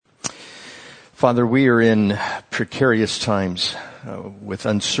Father, we are in precarious times with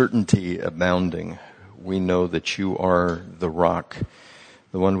uncertainty abounding. We know that you are the rock,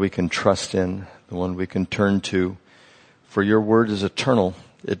 the one we can trust in, the one we can turn to. For your word is eternal.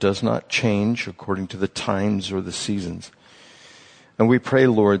 It does not change according to the times or the seasons. And we pray,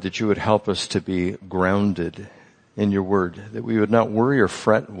 Lord, that you would help us to be grounded in your word, that we would not worry or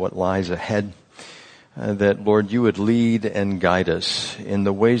fret what lies ahead, that, Lord, you would lead and guide us in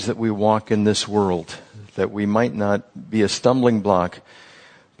the ways that we walk in this world, that we might not be a stumbling block,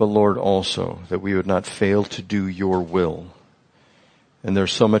 but, Lord, also that we would not fail to do your will. And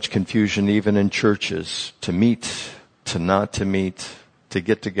there's so much confusion even in churches, to meet, to not to meet, to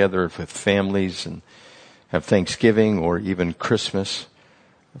get together with families and have Thanksgiving or even Christmas.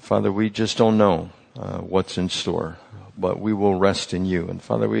 Father, we just don't know what's in store, but we will rest in you. And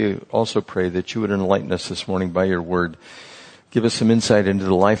Father, we also pray that you would enlighten us this morning by your word. Give us some insight into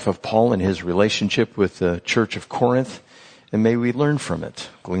the life of Paul and his relationship with the church of Corinth, and may we learn from it,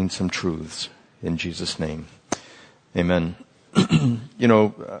 glean some truths. In Jesus' name, amen. You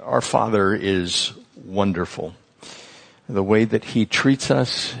know, our Father is wonderful. The way that he treats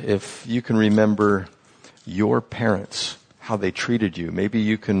us, if you can remember your parents, how they treated you. Maybe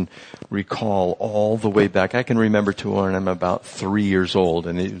you can recall all the way back. I can remember to when I'm about 3 years old,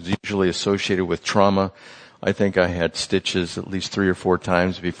 and it was usually associated with trauma. I think I had stitches at least 3 or 4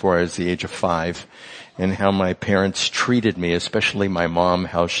 times before I was the age of 5, and how my parents treated me, especially my mom,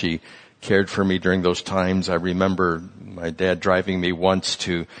 how she cared for me during those times. I remember my dad driving me once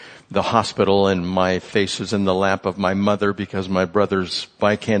to the hospital, and my face was in the lap of my mother because my brother's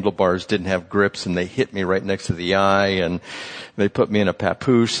bike handlebars didn't have grips, and they hit me right next to the eye, and they put me in a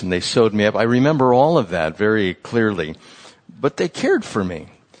papoose and they sewed me up. I remember all of that very clearly, but they cared for me.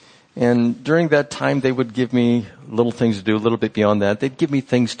 And during that time, they would give me little things to do, a little bit beyond that. They'd give me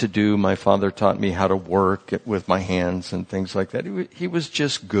things to do. My father taught me how to work with my hands and things like that. He was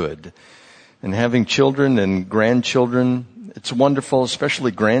just good. And having children and grandchildren, it's wonderful,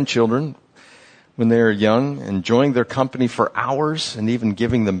 especially grandchildren, when they're young, enjoying their company for hours and even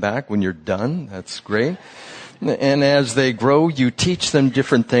giving them back when you're done. That's great. And as they grow, you teach them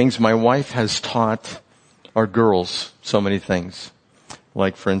different things. My wife has taught our girls so many things,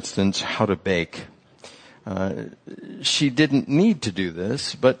 like, for instance, how to bake. She didn't need to do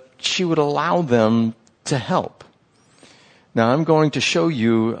this, but she would allow them to help. Now, I'm going to show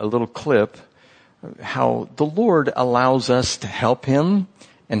you a little clip how the Lord allows us to help him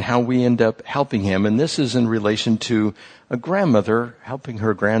and how we end up helping him. And this is in relation to a grandmother helping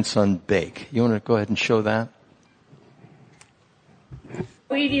her grandson bake. You want to go ahead and show that?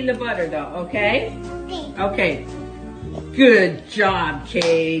 Eating the butter though, okay? Okay. Good job,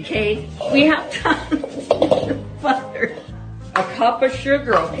 Kate. Kate, we have tons of butter. A cup of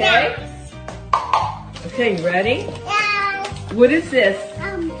sugar, okay? Okay, you ready? Yeah. What is this?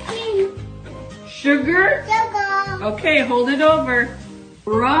 Pink. Sugar? Sugar. Okay, hold it over.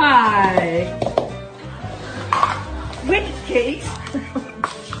 Right. Wait, Kate.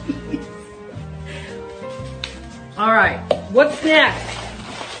 All right, what's next?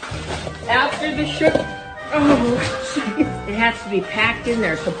 After the sugar. Oh, jeez. It has to be packed in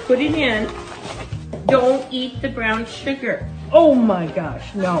there, so put it in. Don't eat the brown sugar. Oh my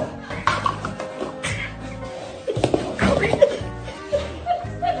gosh, no.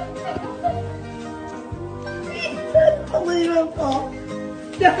 It's unbelievable.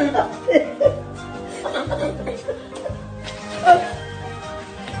 Stop it.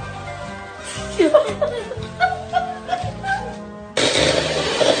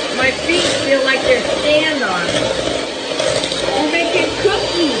 My feet feel like they're stand on. We're making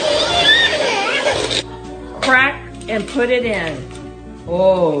cookies. Crack and put it in.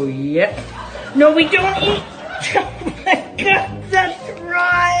 Oh, yeah. No, we don't eat. Oh my God, that's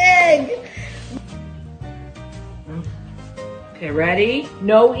raw egg. Okay, ready?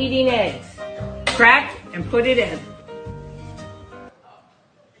 No eating eggs. Crack and put it in.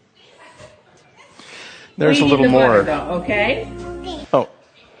 There's a little more. Butter, though, okay? Oh,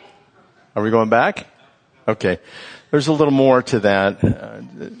 are we going back? Okay. There's a little more to that.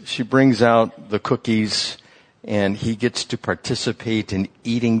 She brings out the cookies and he gets to participate in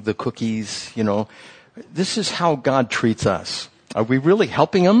eating the cookies. You know, this is how God treats us. Are we really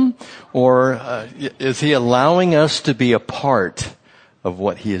helping him, or is he allowing us to be a part of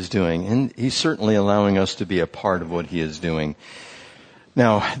what he is doing? And he's certainly allowing us to be a part of what he is doing.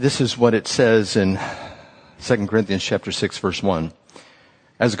 Now, this is what it says in 2 Corinthians chapter 6, verse 1.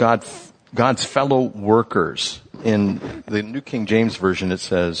 As God's fellow workers. In the New King James Version, it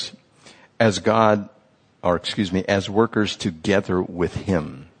says, as workers together with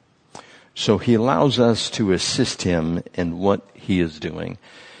him. So he allows us to assist him in what he is doing.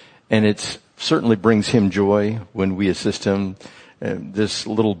 And it certainly brings him joy when we assist him. This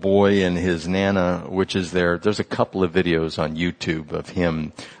little boy and his Nana, which is there's a couple of videos on YouTube of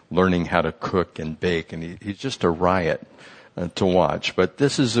him learning how to cook and bake, and he's just a riot to watch. But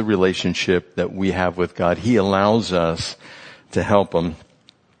this is a relationship that we have with God. He allows us to help him.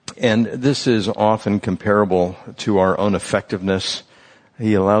 And this is often comparable to our own effectiveness.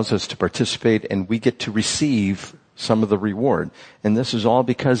 He allows us to participate, and we get to receive some of the reward. And this is all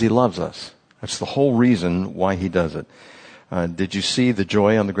because he loves us. That's the whole reason why he does it. Did you see the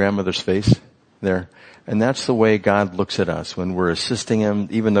joy on the grandmother's face there? And that's the way God looks at us when we're assisting him,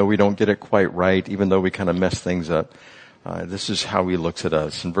 even though we don't get it quite right, even though we kind of mess things up. This is how he looks at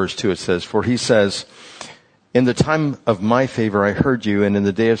us. In verse 2 it says, "For he says, in the time of my favor I heard you, and in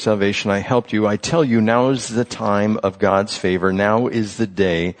the day of salvation I helped you. I tell you, now is the time of God's favor. Now is the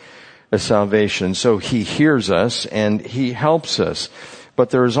day of salvation." So he hears us and he helps us. But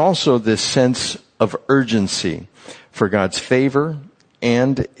there is also this sense of urgency for God's favor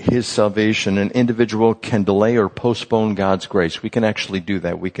and his salvation. An individual can delay or postpone God's grace. We can actually do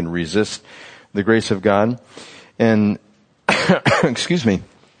that. We can resist the grace of God. And, excuse me,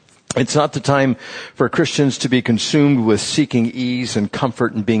 it's not the time for Christians to be consumed with seeking ease and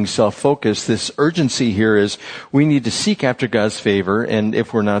comfort and being self-focused. This urgency here is we need to seek after God's favor, and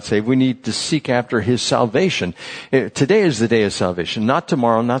if we're not saved, we need to seek after his salvation. Today is the day of salvation, not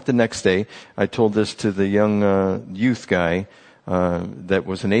tomorrow, not the next day. I told this to the young youth guy that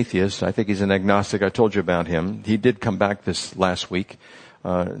was an atheist. I think he's an agnostic. I told you about him. He did come back this last week.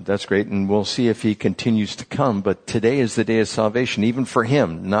 That's great, and we'll see if he continues to come. But today is the day of salvation, even for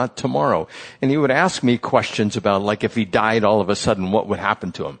him, not tomorrow. And he would ask me questions about, like, if he died all of a sudden, what would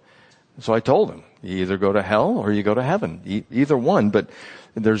happen to him? So I told him, you either go to hell or you go to heaven. Either one, but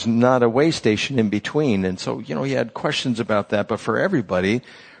there's not a way station in between. And so, he had questions about that. But for everybody,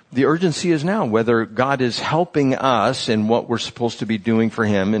 the urgency is now, whether God is helping us in what we're supposed to be doing for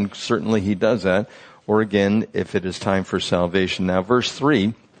him, and certainly he does that, or again, if it is time for salvation. Now, verse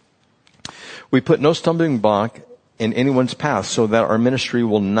 3, "We put no stumbling block in anyone's path so that our ministry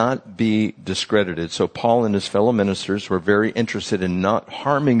will not be discredited." So Paul and his fellow ministers were very interested in not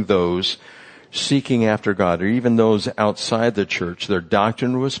harming those seeking after God, or even those outside the church. Their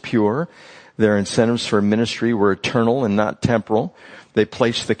doctrine was pure. Their incentives for ministry were eternal and not temporal. They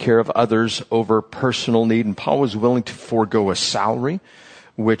placed the care of others over personal need. And Paul was willing to forego a salary,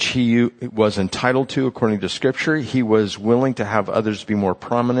 which he was entitled to according to Scripture. He was willing to have others be more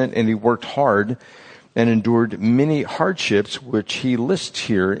prominent, and he worked hard and endured many hardships, which he lists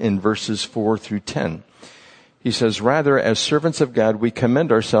here in verses 4 through 10. He says, "Rather, as servants of God, we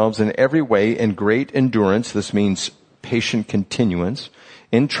commend ourselves in every way in great endurance," this means patient continuance,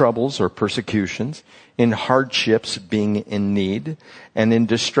 "in troubles or persecutions, in hardships, being in need, and in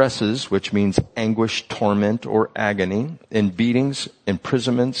distresses," which means anguish, torment, or agony, "in beatings,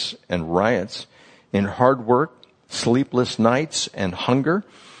 imprisonments, and riots, in hard work, sleepless nights, and hunger,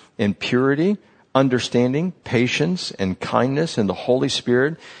 in purity, understanding, patience, and kindness, in the Holy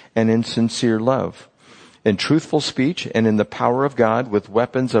Spirit, and in sincere love, in truthful speech, and in the power of God, with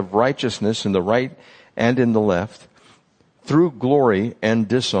weapons of righteousness in the right and in the left, through glory and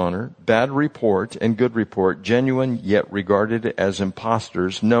dishonor, bad report and good report, genuine yet regarded as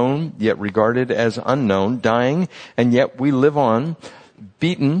impostors, known yet regarded as unknown, dying and yet we live on,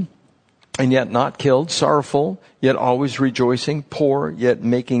 beaten and yet not killed, sorrowful yet always rejoicing, poor yet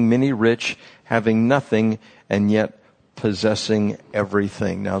making many rich, having nothing and yet possessing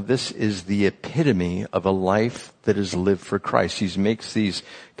everything." Now, this is the epitome of a life that is lived for Christ. He makes these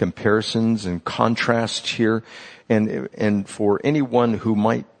comparisons and contrasts here. And for anyone who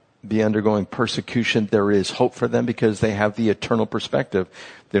might be undergoing persecution, there is hope for them because they have the eternal perspective.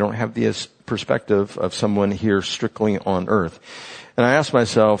 They don't have the perspective of someone here strictly on earth. And I ask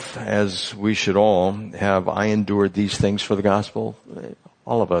myself, as we should all, have I endured these things for the gospel?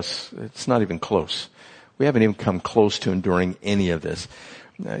 All of us. It's not even close. We haven't even come close to enduring any of this.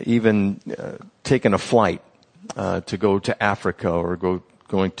 Even taking a flight to go to Africa or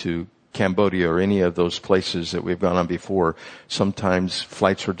going to Cambodia or any of those places that we've gone on before. Sometimes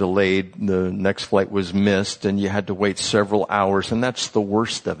flights were delayed, the next flight was missed, and you had to wait several hours, and that's the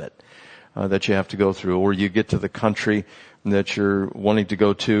worst of it that you have to go through. Or you get to the country that you're wanting to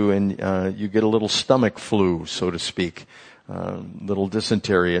go to, and you get a little stomach flu, so to speak, little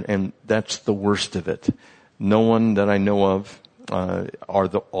dysentery, and that's the worst of it. No one that I know of,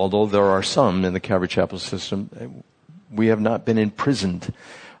 although there are some in the Calvary Chapel system, we have not been imprisoned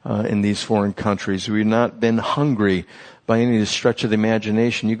in these foreign countries. We've not been hungry by any stretch of the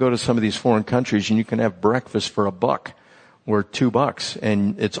imagination. You go to some of these foreign countries and you can have breakfast for $1 or $2,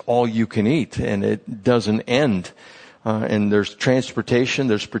 and it's all you can eat, and it doesn't end. And there's transportation,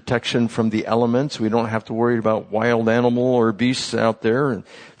 there's protection from the elements. We don't have to worry about wild animal or beasts out there and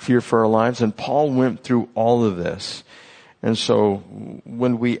fear for our lives. And Paul went through all of this. And so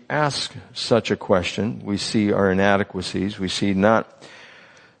when we ask such a question, we see our inadequacies. We see not,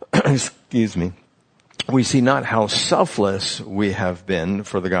 we see not how selfless we have been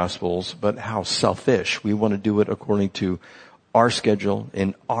for the Gospels, but how selfish. We want to do it according to our schedule,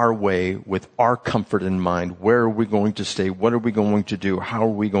 in our way, with our comfort in mind. Where are we going to stay? What are we going to do? How are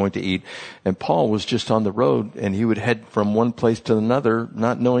we going to eat? And Paul was just on the road, and he would head from one place to another,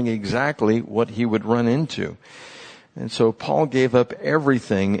 not knowing exactly what he would run into. And so Paul gave up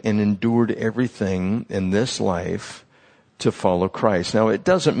everything and endured everything in this life to follow Christ. Now, it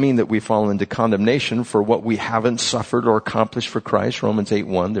doesn't mean that we fall into condemnation for what we haven't suffered or accomplished for Christ. Romans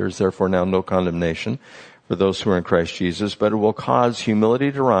 8:1, there is therefore now no condemnation for those who are in Christ Jesus, but it will cause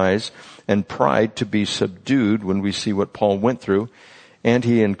humility to rise and pride to be subdued when we see what Paul went through, and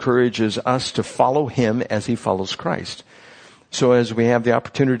he encourages us to follow him as he follows Christ. So as we have the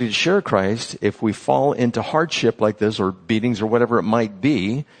opportunity to share Christ, if we fall into hardship like this, or beatings or whatever it might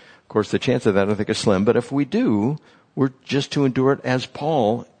be, of course the chance of that I think is slim, but if we do, we're just to endure it as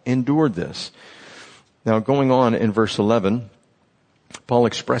Paul endured this. Now going on in verse 11, Paul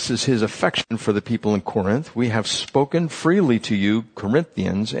expresses his affection for the people in Corinth. We have spoken freely to you,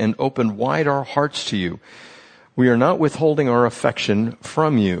 Corinthians, and opened wide our hearts to you. We are not withholding our affection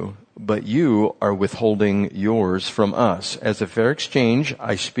from you, but you are withholding yours from us. As a fair exchange,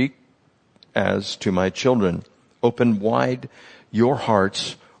 I speak as to my children. Open wide your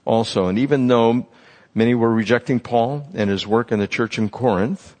hearts also. And even though many were rejecting Paul and his work in the church in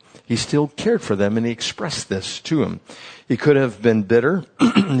Corinth, he still cared for them, and he expressed this to him. He could have been bitter.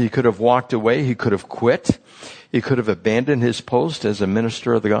 He could have walked away. He could have quit. He could have abandoned his post as a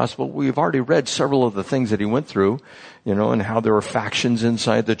minister of the gospel. We've already read several of the things that he went through, and how there were factions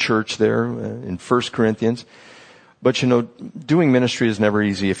inside the church there in 1 Corinthians. But, doing ministry is never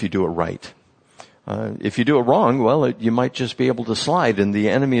easy if you do it right. If you do it wrong, well, you might just be able to slide, and the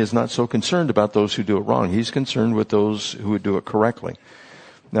enemy is not so concerned about those who do it wrong. He's concerned with those who would do it correctly.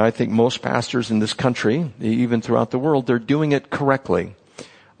 Now, I think most pastors in this country, even throughout the world, they're doing it correctly.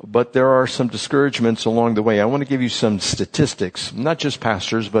 But there are some discouragements along the way. I want to give you some statistics, not just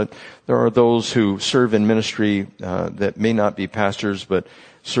pastors, but there are those who serve in ministry that may not be pastors, but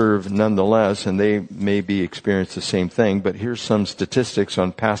serve nonetheless, and they may be experience the same thing. But here's some statistics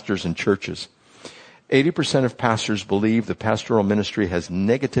on pastors and churches. 80% of pastors believe the pastoral ministry has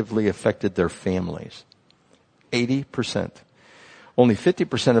negatively affected their families. 80%. Only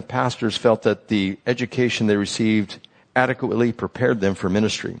 50% of pastors felt that the education they received adequately prepared them for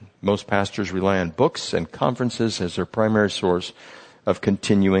ministry. Most pastors rely on books and conferences as their primary source of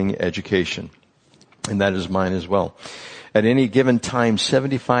continuing education. And that is mine as well. At any given time,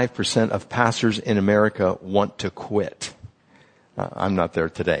 75% of pastors in America want to quit. I'm not there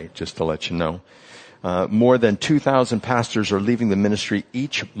today, just to let you know. More than 2,000 pastors are leaving the ministry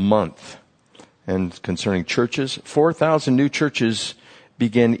each month. And concerning churches, 4,000 new churches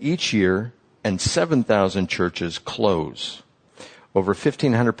begin each year and 7,000 churches close. Over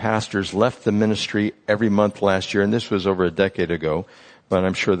 1,500 pastors left the ministry every month last year, and this was over a decade ago, but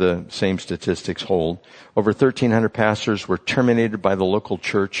I'm sure the same statistics hold. Over 1,300 pastors were terminated by the local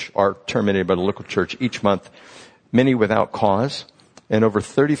church each month, many without cause, and over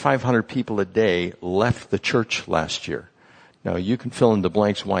 3,500 people a day left the church last year. Now, you can fill in the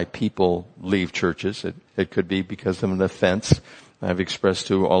blanks why people leave churches. It could be because of an offense. I've expressed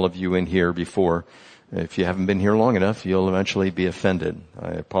to all of you in here before, if you haven't been here long enough, you'll eventually be offended.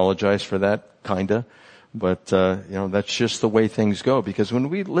 I apologize for that, kinda. But, that's just the way things go. Because when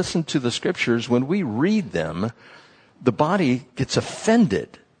we listen to the scriptures, when we read them, the body gets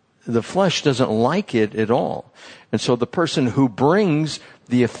offended. The flesh doesn't like it at all. And so the person who brings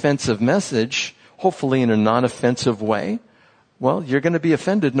the offensive message, hopefully in a non-offensive way, well, you're going to be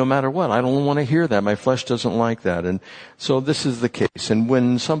offended no matter what. I don't want to hear that. My flesh doesn't like that. And so this is the case. And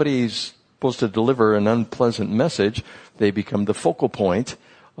when somebody's supposed to deliver an unpleasant message, they become the focal point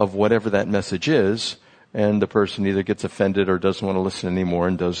of whatever that message is. And the person either gets offended or doesn't want to listen anymore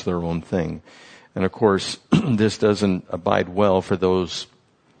and does their own thing. And of course, this doesn't abide well for those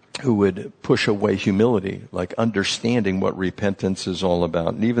who would push away humility, like understanding what repentance is all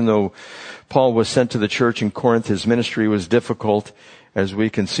about. And even though Paul was sent to the church in Corinth, his ministry was difficult, as we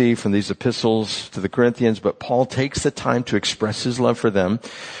can see from these epistles to the Corinthians, but Paul takes the time to express his love for them.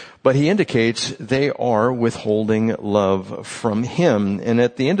 But he indicates they are withholding love from him. And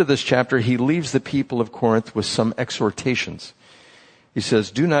at the end of this chapter, he leaves the people of Corinth with some exhortations. He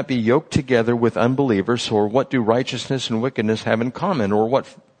says, do not be yoked together with unbelievers, or what do righteousness and wickedness have in common? Or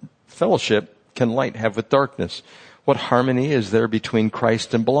what fellowship can light have with darkness? What harmony is there between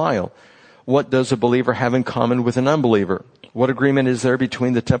Christ and Belial? What does a believer have in common with an unbeliever? What agreement is there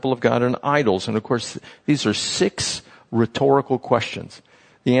between the temple of God and idols? And of course, these are 6 rhetorical questions.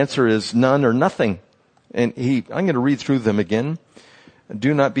 The answer is none or nothing. And I'm going to read through them again.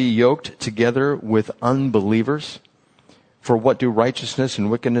 Do not be yoked together with unbelievers. For what do righteousness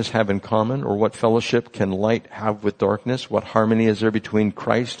and wickedness have in common? Or what fellowship can light have with darkness? What harmony is there between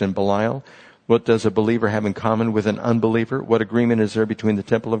Christ and Belial? What does a believer have in common with an unbeliever? What agreement is there between the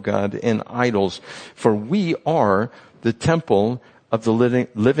temple of God and idols? For we are the temple of the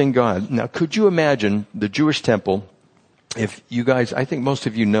living God. Now, could you imagine the Jewish temple? If you guys, I think most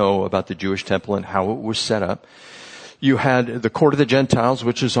of you know about the Jewish temple and how it was set up. You had the court of the Gentiles,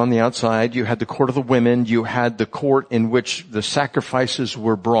 which is on the outside. You had the court of the women. You had the court in which the sacrifices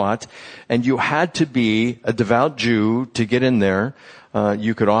were brought. And you had to be a devout Jew to get in there.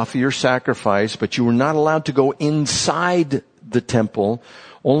 You could offer your sacrifice, but you were not allowed to go inside the temple.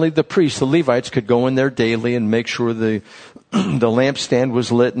 Only the priests, the Levites, could go in there daily and make sure the lampstand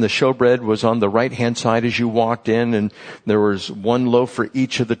was lit and the showbread was on the right-hand side as you walked in, and there was one loaf for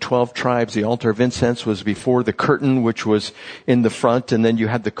each of the 12 tribes. The altar of incense was before the curtain, which was in the front, and then you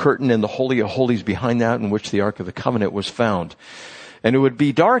had the curtain and the Holy of Holies behind that, in which the Ark of the Covenant was found. And it would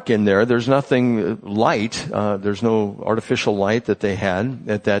be dark in there. There's nothing light. There's no artificial light that they had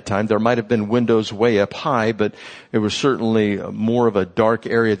at that time. There might have been windows way up high, but it was certainly more of a dark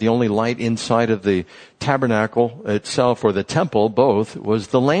area. The only light inside of the tabernacle itself, or the temple, both, was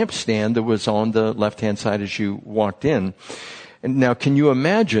the lampstand that was on the left-hand side as you walked in. And now, can you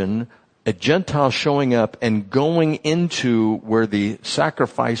imagine a Gentile showing up and going into where the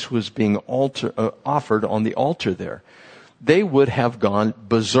sacrifice was being offered on the altar there? They would have gone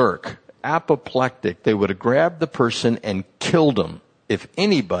berserk, apoplectic. They would have grabbed the person and killed him if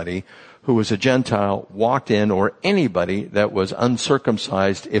anybody who was a Gentile walked in, or anybody that was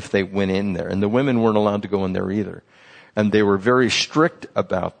uncircumcised if they went in there. And the women weren't allowed to go in there either. And they were very strict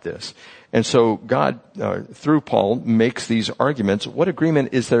about this. And so God, through Paul, makes these arguments. What agreement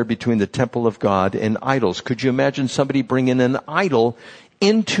is there between the temple of God and idols? Could you imagine somebody bringing an idol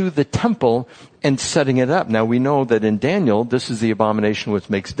into the temple and setting it up? Now, we know that in Daniel, this is the abomination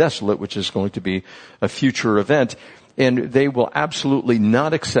which makes desolate, which is going to be a future event. And they will absolutely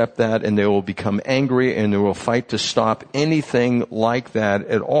not accept that, and they will become angry, and they will fight to stop anything like that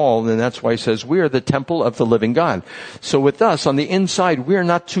at all. And that's why he says, we are the temple of the living God. So with us, on the inside, we are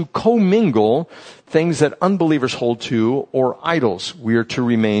not to commingle things that unbelievers hold to or idols. We are to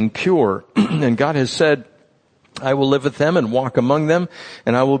remain pure. And God has said, I will live with them and walk among them,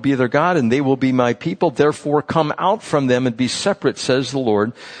 and I will be their God, and they will be my people. Therefore, come out from them and be separate, says the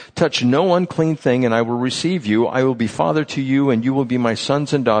Lord. Touch no unclean thing, and I will receive you. I will be father to you, and you will be my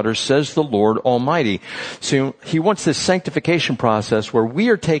sons and daughters, says the Lord Almighty. So he wants this sanctification process where we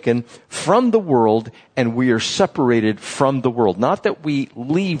are taken from the world and we are separated from the world. Not that we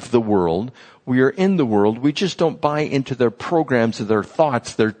leave the world. We are in the world. We just don't buy into their programs, their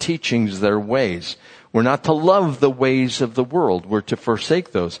thoughts, their teachings, their ways. We're not to love the ways of the world. We're to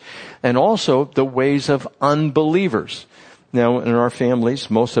forsake those. And also the ways of unbelievers. Now, in our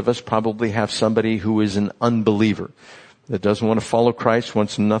families, most of us probably have somebody who is an unbeliever that doesn't want to follow Christ,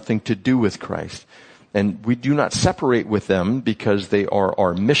 wants nothing to do with Christ. And we do not separate with them because they are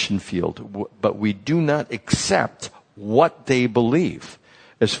our mission field, but we do not accept what they believe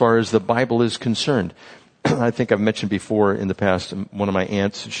as far as the Bible is concerned. I think I've mentioned before in the past, one of my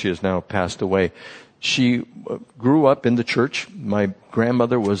aunts, she has now passed away. She grew up in the church. My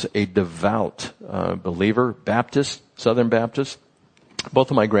grandmother was a devout believer, Baptist, Southern Baptist. Both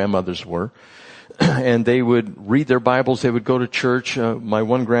of my grandmothers were. And they would read their Bibles. They would go to church. My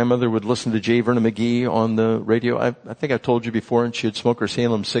one grandmother would listen to J. Vernon McGee on the radio. I think I've told you before, and she would smoke her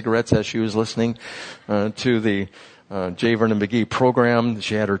Salem cigarettes as she was listening to the J. Vernon McGee program.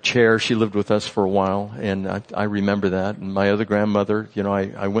 She had her chair. She lived with us for a while, and I remember that. And my other grandmother,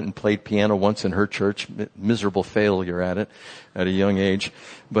 I went and played piano once in her church. Miserable failure at it at a young age.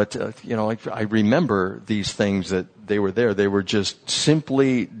 But, I remember these things that they were there. They were just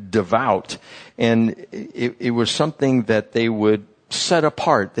simply devout. And it was something that they would set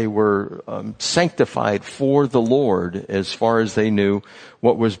apart. They were sanctified for the Lord as far as they knew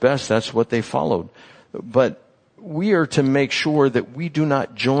what was best. That's what they followed. But we are to make sure that we do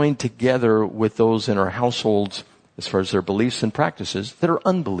not join together with those in our households as far as their beliefs and practices that are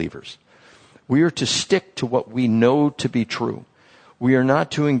unbelievers. We are to stick to what we know to be true. We are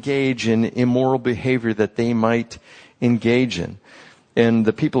not to engage in immoral behavior that they might engage in. And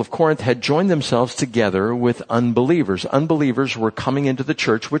the people of Corinth had joined themselves together with unbelievers. Unbelievers were coming into the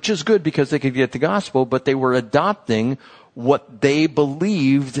church, which is good because they could get the gospel, but they were adopting what they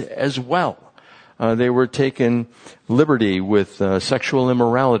believed as well. They were taking liberty with sexual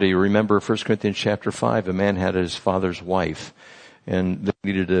immorality. Remember 1 Corinthians chapter 5, a man had his father's wife, and they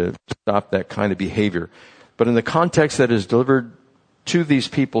needed to stop that kind of behavior. But in the context that is delivered to these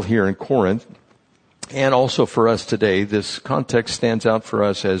people here in Corinth, and also for us today, this context stands out for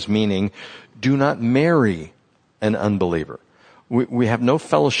us as meaning, do not marry an unbeliever. We have no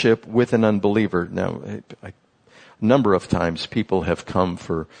fellowship with an unbeliever. Now, a number of times people have come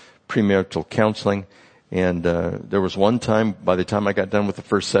for premarital counseling, and there was one time, by the time I got done with the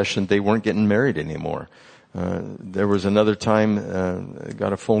first session, they weren't getting married anymore. There was another time, I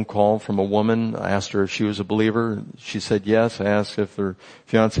got a phone call from a woman. I asked her if she was a believer. She said yes. I asked if her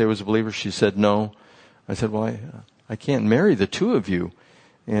fiance was a believer. She said no. I said, well, I can't marry the two of you.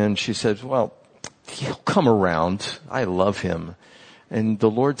 And she said, well, he'll come around. I love him. And the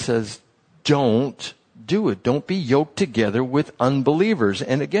Lord says, don't do it. Don't be yoked together with unbelievers.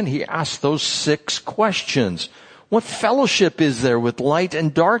 And again, he asked those 6 questions. What fellowship is there with light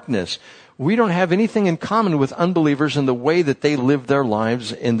and darkness? We don't have anything in common with unbelievers in the way that they live their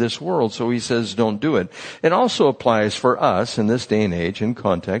lives in this world. So he says, don't do it. It also applies for us in this day and age, in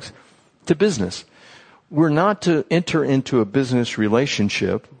context, to business. We're not to enter into a business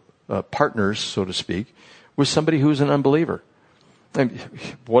relationship, partners, so to speak, with somebody who's an unbeliever. And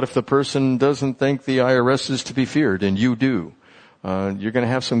what if the person doesn't think the IRS is to be feared and you do? You're going to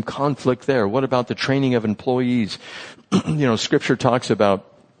have some conflict there. What about the training of employees? Scripture talks about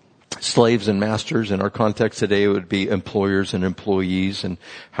slaves and masters. In our context today, it would be employers and employees and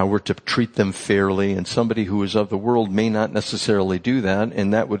how we're to treat them fairly. And somebody who is of the world may not necessarily do that.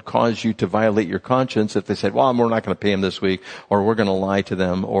 And that would cause you to violate your conscience if they said, well, we're not going to pay them this week, or we're going to lie to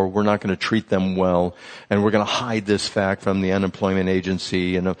them, or we're not going to treat them well, and we're going to hide this fact from the unemployment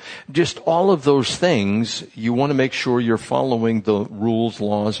agency. And just all of those things, you want to make sure you're following the rules,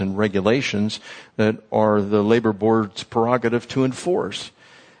 laws, and regulations that are the labor board's prerogative to enforce.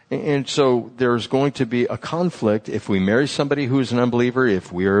 And so there's going to be a conflict if we marry somebody who's an unbeliever, if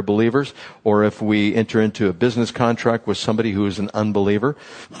we are believers, or if we enter into a business contract with somebody who is an unbeliever,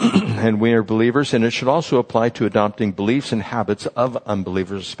 and we are believers. And it should also apply to adopting beliefs and habits of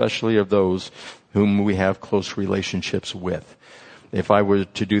unbelievers, especially of those whom we have close relationships with. If I were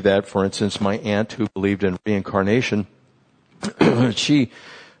to do that, for instance, my aunt who believed in reincarnation, she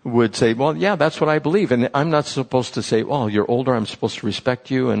would say, well, yeah, that's what I believe. And I'm not supposed to say, well, you're older, I'm supposed to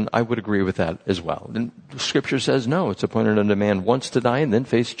respect you. And I would agree with that as well. And Scripture says, no, it's appointed unto man once to die and then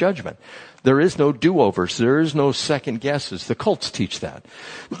face judgment. There is no do-overs. There is no second guesses. The cults teach that.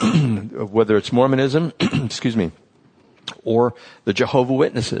 Whether it's Mormonism, or the Jehovah's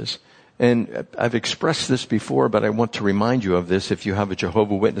Witnesses. And I've expressed this before, but I want to remind you of this. If you have a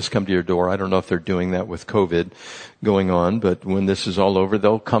Jehovah's Witness come to your door, I don't know if they're doing that with COVID going on, but when this is all over,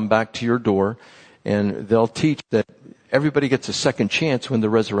 they'll come back to your door and they'll teach that everybody gets a second chance when the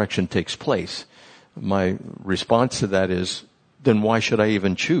resurrection takes place. My response to that is, then why should I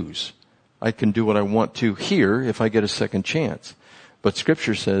even choose? I can do what I want to here if I get a second chance. But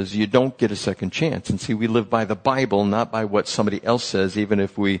Scripture says you don't get a second chance. And see, we live by the Bible, not by what somebody else says, even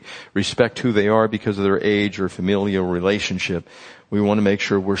if we respect who they are because of their age or familial relationship. We want to make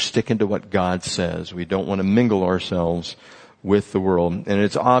sure we're sticking to what God says. We don't want to mingle ourselves with the world. And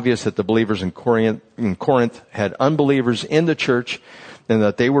it's obvious that the believers in Corinth had unbelievers in the church, and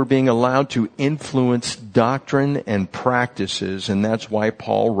that they were being allowed to influence doctrine and practices. And that's why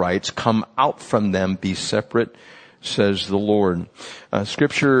Paul writes, come out from them, be separate, says the Lord.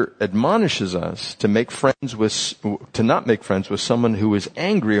 Scripture admonishes us to not make friends with someone who is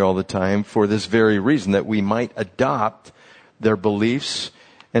angry all the time for this very reason, that we might adopt their beliefs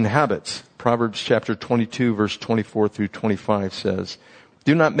and habits. Proverbs chapter 22, verse 24 through 25 says,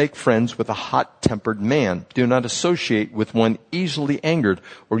 do not make friends with a hot-tempered man. Do not associate with one easily angered,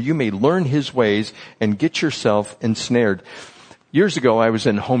 or you may learn his ways and get yourself ensnared. Years ago, I was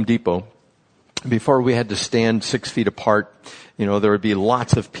in Home Depot. Before we had to stand 6 feet apart, there would be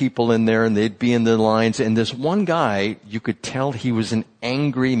lots of people in there and they'd be in the lines. And this one guy, you could tell he was an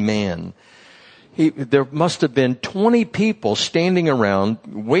angry man. There must have been 20 people standing around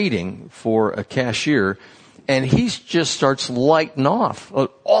waiting for a cashier. And he just starts lighting off.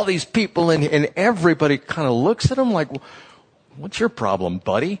 All these people and everybody kind of looks at him like, what's your problem,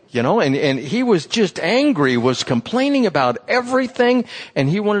 buddy? And he was just angry, was complaining about everything, and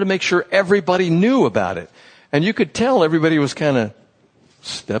he wanted to make sure everybody knew about it. And you could tell everybody was kind of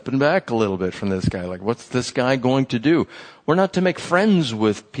stepping back a little bit from this guy. Like, what's this guy going to do? We're not to make friends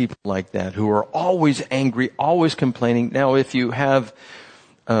with people like that who are always angry, always complaining. Now, if you have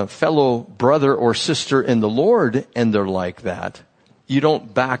a fellow brother or sister in the Lord and they're like that, you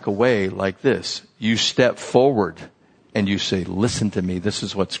don't back away like this. You step forward and you say, listen to me. This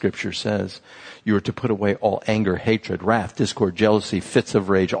is what Scripture says. You are to put away all anger, hatred, wrath, discord, jealousy, fits of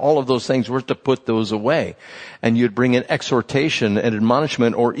rage. All of those things, we're to put those away. And you'd bring an exhortation, an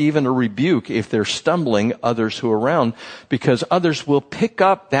admonishment, or even a rebuke if they're stumbling others who are around, because others will pick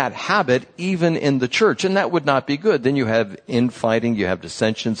up that habit even in the church. And that would not be good. Then you have infighting, you have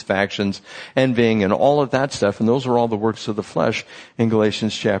dissensions, factions, envying, and all of that stuff. And those are all the works of the flesh in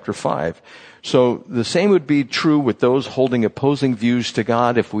Galatians chapter 5. So the same would be true with those holding opposing views to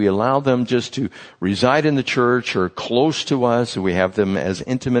God. If we allow them just to reside in the church or close to us, we have them as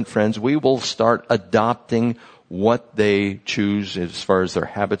intimate friends, we will start adopting what they choose as far as their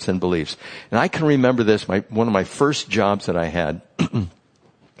habits and beliefs. And I can remember this, one of my first jobs that I had.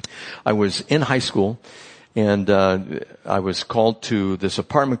 I was in high school. And I was called to this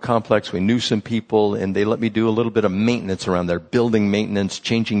apartment complex. We knew some people, and they let me do a little bit of maintenance around there, building maintenance,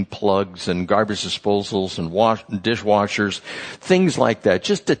 changing plugs and garbage disposals and dishwashers, things like that,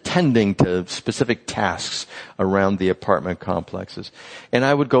 just attending to specific tasks around the apartment complexes. And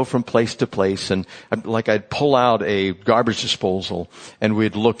I would go from place to place, and I'd pull out a garbage disposal, and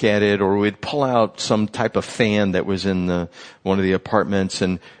we'd look at it, or we'd pull out some type of fan that was in one of the apartments,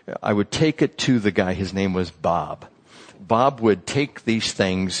 and I would take it to the guy. His name was Bob. Bob would take these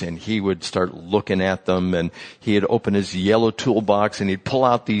things and he would start looking at them, and he'd open his yellow toolbox and he'd pull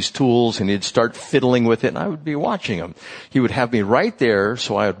out these tools and he'd start fiddling with it, and I would be watching him. He would have me right there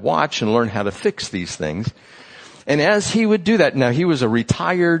so I would watch and learn how to fix these things. And as he would do that, now he was a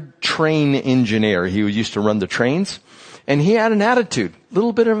retired train engineer. He used to run the trains, and he had an attitude, a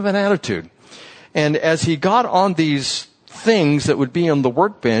little bit of an attitude. And as he got on these things that would be on the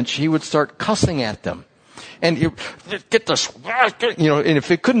workbench, he would start cussing at them. And you get this, and if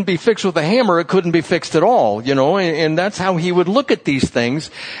it couldn't be fixed with a hammer, it couldn't be fixed at all, and that's how he would look at these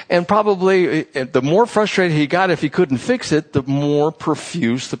things. And probably the more frustrated he got if he couldn't fix it, the more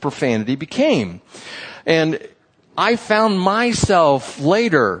profuse the profanity became. And I found myself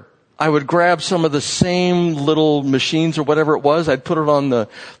later, I would grab some of the same little machines or whatever it was. I'd put it on the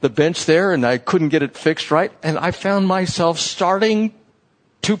bench there, and I couldn't get it fixed right. And I found myself starting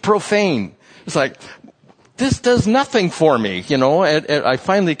to profane. It's like, this does nothing for me, And I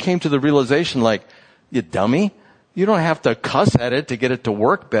finally came to the realization, like, you dummy, you don't have to cuss at it to get it to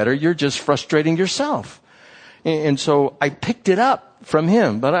work better. You're just frustrating yourself. And so I picked it up from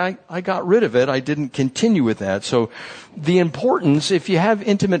him, but I got rid of it. I didn't continue with that. So the importance, if you have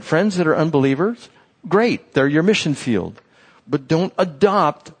intimate friends that are unbelievers, great, they're your mission field. But don't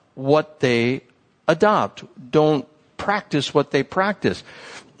adopt what they adopt. Don't practice what they practice.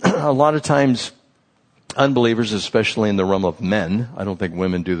 A lot of times, unbelievers, especially in the realm of men, I don't think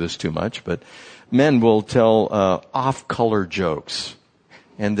women do this too much, but men will tell off-color jokes.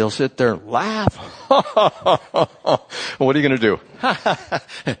 And they'll sit there and laugh. What are you going to do?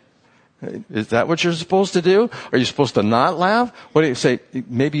 Is that what you're supposed to do? Are you supposed to not laugh? What do you say?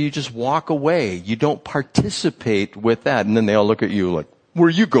 Maybe you just walk away. You don't participate with that. And then they all look at you like, where are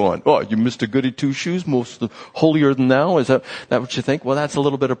you going? Oh, you Mr. Goody Two-Shoes, most holier than thou? Is that what you think? Well, that's a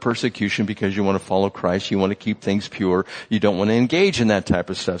little bit of persecution because you want to follow Christ. You want to keep things pure. You don't want to engage in that type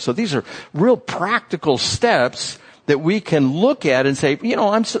of stuff. So these are real practical steps that we can look at and say,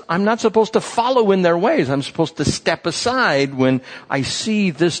 I'm not supposed to follow in their ways. I'm supposed to step aside when I see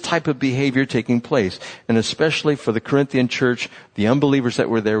this type of behavior taking place. And especially for the Corinthian church, the unbelievers that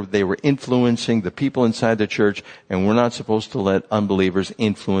were there, they were influencing the people inside the church, and we're not supposed to let unbelievers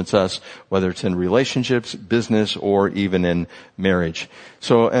influence us, whether it's in relationships, business, or even in marriage.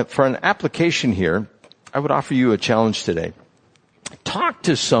 So for an application here, I would offer you a challenge today. Talk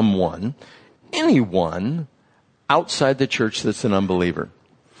to someone, anyone, outside the church that's an unbeliever,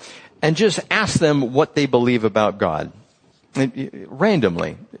 and just ask them what they believe about God,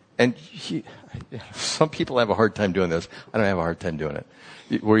 randomly. And some people have a hard time doing this. I don't have a hard time doing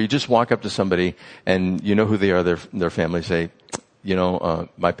it. Where you just walk up to somebody and you know who they are, their family, say,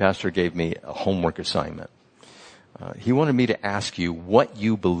 my pastor gave me a homework assignment. He wanted me to ask you what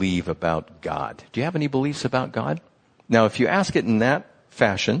you believe about God. Do you have any beliefs about God? Now, if you ask it in that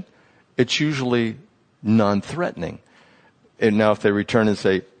fashion, it's usually non-threatening. And now if they return and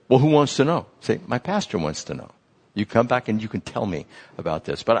say, well, who wants to know? Say, my pastor wants to know. You come back and you can tell me about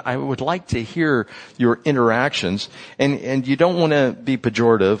this. But I would like to hear your interactions. And you don't want to be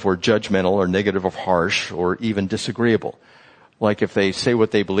pejorative or judgmental or negative or harsh or even disagreeable. Like if they say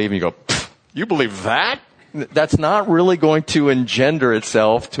what they believe and you go, you believe that? That's not really going to engender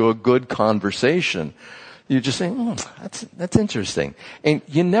itself to a good conversation. You just say, that's interesting. And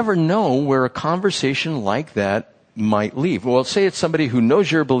you never know where a conversation like that might leave. Well, say it's somebody who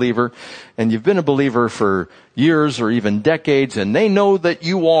knows you're a believer and you've been a believer for years or even decades and they know that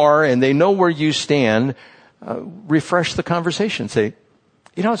you are and they know where you stand. Refresh the conversation. Say,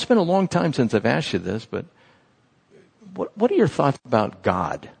 it's been a long time since I've asked you this, but what are your thoughts about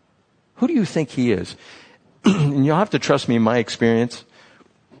God? Who do you think he is? And you'll have to trust me in my experience.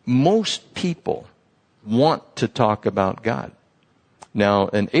 Most people want to talk about God. Now,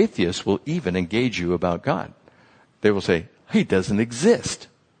 an atheist will even engage you about God. They will say, he doesn't exist.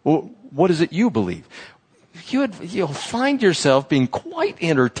 Well, what is it you believe? You'll find yourself being quite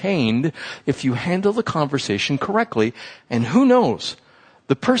entertained if you handle the conversation correctly. And who knows?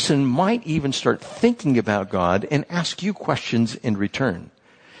 The person might even start thinking about God and ask you questions in return.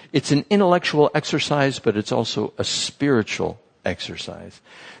 It's an intellectual exercise, but it's also a spiritual exercise.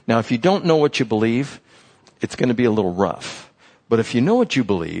 Now, if you don't know what you believe, it's going to be a little rough. But if you know what you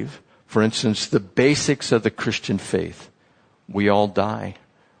believe, for instance, the basics of the Christian faith, we all die.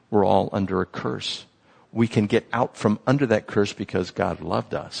 We're all under a curse. We can get out from under that curse because God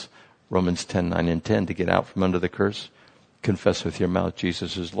loved us. Romans 10:9 and 10, to get out from under the curse, confess with your mouth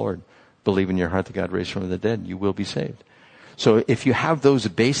Jesus is Lord. Believe in your heart that God raised from the dead, you will be saved. So if you have those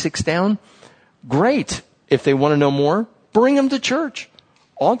basics down, great. If they want to know more, bring them to church.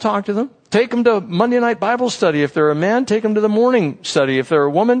 I'll talk to them. Take them to Monday night Bible study. If they're a man, take them to the morning study. If they're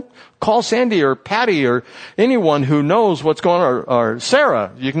a woman, call Sandy or Patty or anyone who knows what's going on, or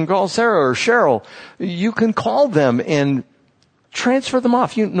Sarah. You can call Sarah or Cheryl. You can call them and transfer them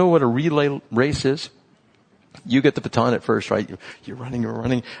off. You know what a relay race is? You get the baton at first, right? You're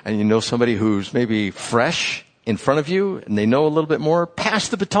running, and you know somebody who's maybe fresh in front of you and they know a little bit more. Pass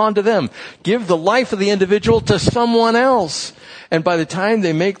the baton to them. Give the life of the individual to someone else. And by the time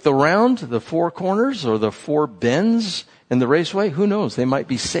they make the round, the four corners or the four bends in the raceway, who knows? They might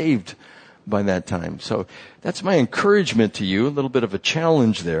be saved by that time. So that's my encouragement to you, a little bit of a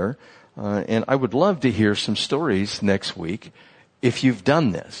challenge there. And I would love to hear some stories next week if you've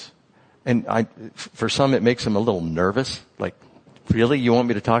done this. And for some, it makes them a little nervous. Like, really? You want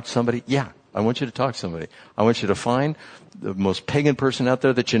me to talk to somebody? Yeah, I want you to talk to somebody. I want you to find the most pagan person out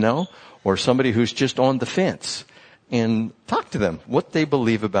there that you know, or somebody who's just on the fence, and talk to them what they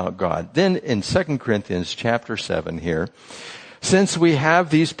believe about God. Then in 2 Corinthians chapter 7 here, since we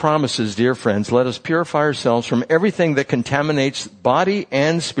have these promises, dear friends, let us purify ourselves from everything that contaminates body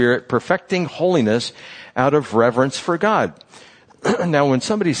and spirit, perfecting holiness out of reverence for God. Now, when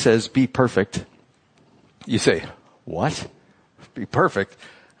somebody says, be perfect, you say, what? Be perfect?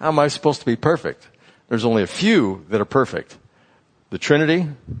 How am I supposed to be perfect? There's only a few that are perfect. The Trinity,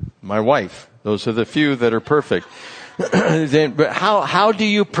 my wife, those are the few that are perfect. But how do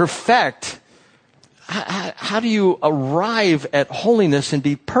you perfect? How do you arrive at holiness and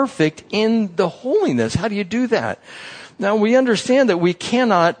be perfect in the holiness? How do you do that? Now, we understand that we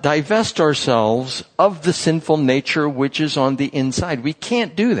cannot divest ourselves of the sinful nature which is on the inside. We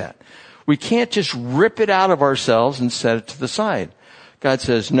can't do that. We can't just rip it out of ourselves and set it to the side. God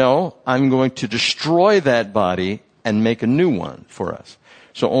says, no, I'm going to destroy that body and make a new one for us.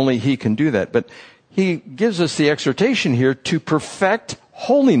 So only he can do that. But he gives us the exhortation here to perfect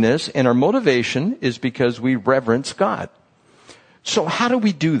holiness, and our motivation is because we reverence God. So how do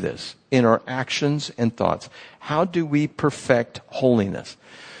we do this in our actions and thoughts? How do we perfect holiness?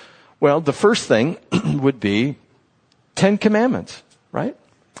 Well, the first thing would be 10 Commandments, right?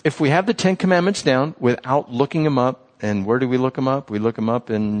 If we have the 10 Commandments down without looking them up, and where do we look them up? We look them up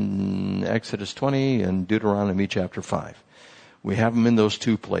in Exodus 20 and Deuteronomy chapter 5. We have them in those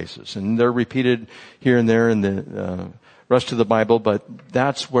two places. And they're repeated here and there in the rest of the Bible, but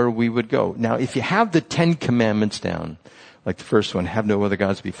that's where we would go. Now, if you have the 10 Commandments down, like the first one, have no other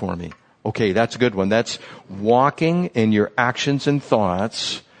gods before me. Okay, that's a good one. That's walking in your actions and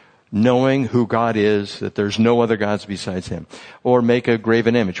thoughts, knowing who God is, that there's no other gods besides him. Or make a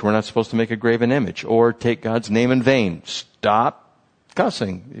graven image. We're not supposed to make a graven image. Or take God's name in vain. Stop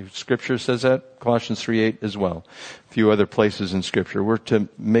cussing. Scripture says that. Colossians 3:8 as well. A few other places in Scripture. We're to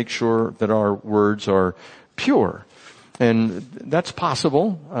make sure that our words are pure. And that's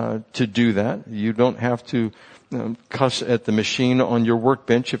possible to do that. You don't have to cuss at the machine on your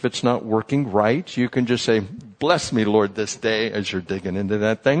workbench if it's not working right. You can just say, bless me, Lord, this day, as you're digging into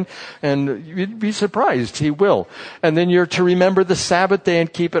that thing. And you'd be surprised. He will. And then you're to remember the Sabbath day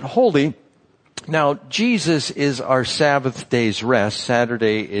and keep it holy. Now, Jesus is our Sabbath day's rest.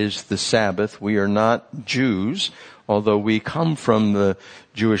 Saturday is the Sabbath. We are not Jews, although we come from the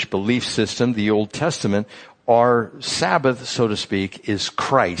Jewish belief system, the Old Testament. Our Sabbath, so to speak, is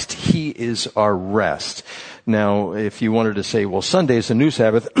Christ. He is our rest. Now, if you wanted to say, well, Sunday is a new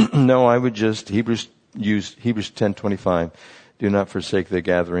Sabbath, no, I would just use Hebrews 10:25. Do not forsake the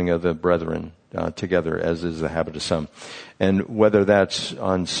gathering of the brethren together, as is the habit of some. And whether that's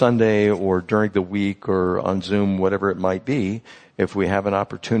on Sunday or during the week or on Zoom, whatever it might be, if we have an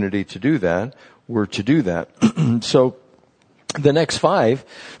opportunity to do that, we're to do that. So the next 5,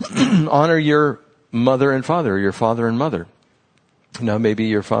 honor your mother and father, your father and mother. Now, maybe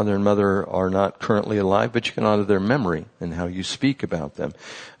your father and mother are not currently alive, but you can honor their memory and how you speak about them.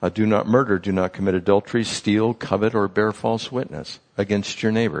 Do not murder, do not commit adultery, steal, covet, or bear false witness against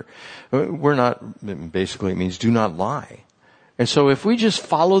your neighbor. Basically it means do not lie. And so if we just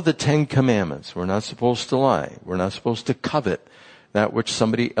follow the 10 commandments, we're not supposed to lie. We're not supposed to covet that which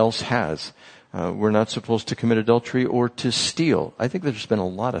somebody else has. We're not supposed to commit adultery or to steal. I think there's been a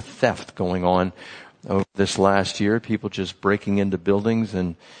lot of theft going on over this last year. People just breaking into buildings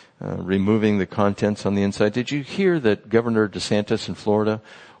and removing the contents on the inside. Did you hear that Governor DeSantis in Florida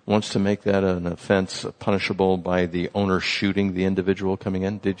wants to make that an offense punishable by the owner shooting the individual coming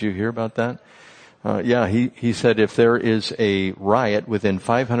in? Did you hear about that? He said if there is a riot within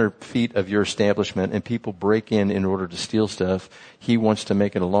 500 feet of your establishment and people break in order to steal stuff, he wants to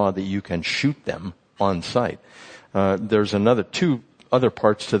make it a law that you can shoot them on site. There's 2 other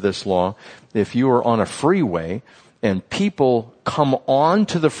parts to this law. If you are on a freeway and people come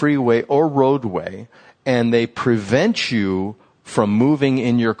onto the freeway or roadway and they prevent you from moving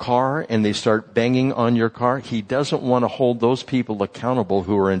in your car and they start banging on your car, he doesn't want to hold those people accountable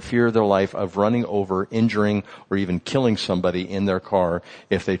who are in fear of their life of running over, injuring, or even killing somebody in their car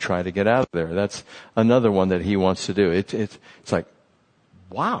if they try to get out of there. That's another one that he wants to do. It's like,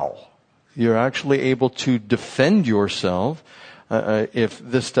 wow, you're actually able to defend yourself if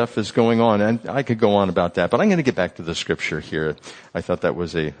this stuff is going on. And I could go on about that, but I'm going to get back to the scripture here. I thought that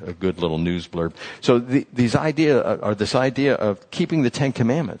was a good little news blurb. So this idea of keeping the 10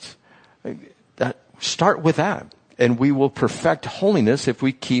 commandments, start with that. And we will perfect holiness if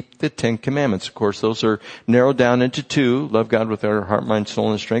we keep the 10 commandments. Of course, those are narrowed down into 2. Love God with our heart, mind, soul,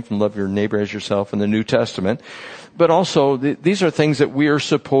 and strength, and love your neighbor as yourself in the New Testament. But also, these are things that we are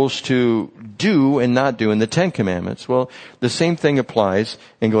supposed to do and not do in the 10 commandments. Well, the same thing applies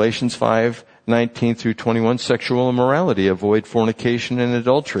in Galatians 5:19 through 21, sexual immorality, avoid fornication and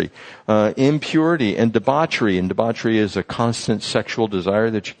adultery, impurity and debauchery. And debauchery is a constant sexual desire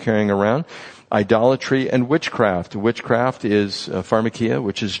that you're carrying around. Idolatry and witchcraft. Witchcraft is pharmakia,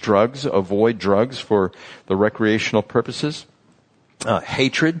 which is drugs. Avoid drugs for the recreational purposes.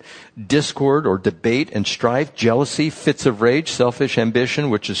 Hatred, discord or debate and strife, jealousy, fits of rage, selfish ambition,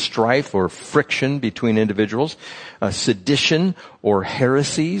 which is strife or friction between individuals, sedition or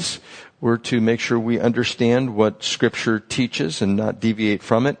heresies. We're to make sure we understand what Scripture teaches and not deviate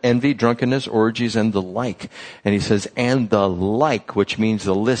from it. Envy, drunkenness, orgies, and the like. And he says, and the like, which means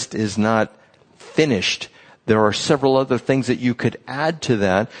the list is not finished. There are several other things that you could add to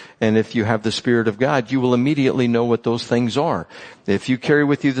that, and if you have the Spirit of God, you will immediately know what those things are. If you carry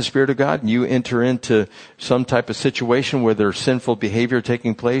with you the Spirit of God and you enter into some type of situation where there's sinful behavior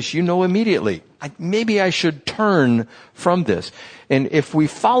taking place, you know immediately, maybe I should turn from this. And if we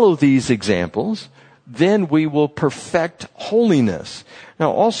follow these examples, then we will perfect holiness.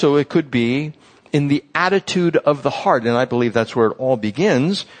 Now also it could be in the attitude of the heart, and I believe that's where it all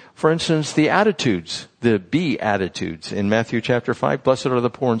begins. For instance, the attitudes, the Beatitudes in Matthew chapter 5, blessed are the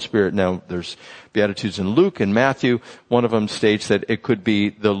poor in spirit. Now, there's Beatitudes in Luke and Matthew. One of them states that it could be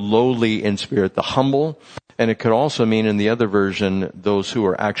the lowly in spirit, the humble. And it could also mean in the other version, those who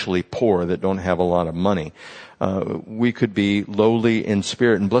are actually poor, that don't have a lot of money. We could be lowly in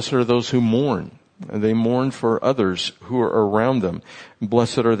spirit. And blessed are those who mourn. They mourn for others who are around them.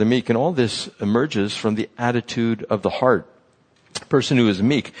 Blessed are the meek. And all this emerges from the attitude of the heart. A person who is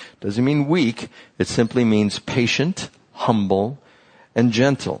meek doesn't mean weak. It simply means patient, humble, and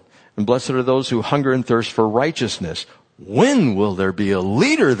gentle. And blessed are those who hunger and thirst for righteousness. When will there be a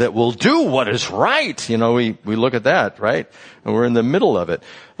leader that will do what is right? You know, we look at that, right? And we're in the middle of it.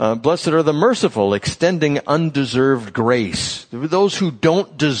 Blessed are the merciful, extending undeserved grace. Those who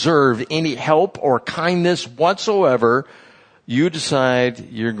don't deserve any help or kindness whatsoever, You decide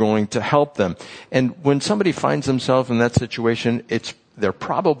you're going to help them. And when somebody finds themselves in that situation, they're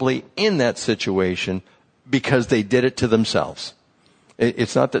probably in that situation because they did it to themselves.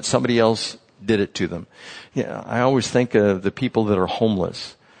 It's not that somebody else did it to them. Yeah, I always think of the people that are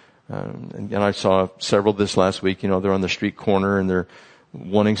homeless. And I saw several this last week. They're on the street corner and they're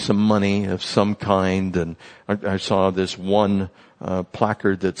wanting some money of some kind. And I saw this one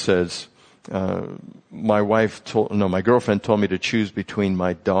placard that says, my girlfriend told me to choose between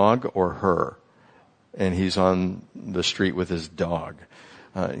my dog or her. And he's on the street with his dog.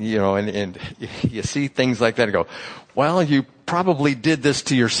 And you see things like that and go, well, you probably did this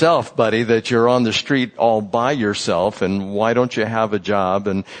to yourself, buddy, that you're on the street all by yourself, and why don't you have a job?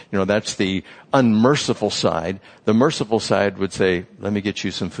 And, that's the unmerciful side. The merciful side would say, let me get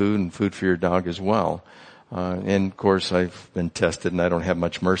you some food and food for your dog as well. And of course I've been tested and I don't have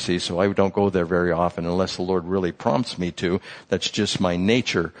much mercy, so I don't go there very often unless the Lord really prompts me to. That's just my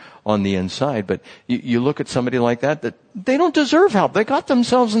nature on the inside. But you look at somebody like that they don't deserve help. They got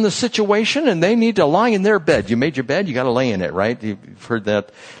themselves in the situation and they need to lie in their bed. You made your bed, you gotta lay in it, right? You've heard that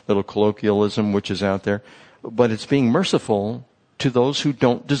little colloquialism which is out there. But it's being merciful to those who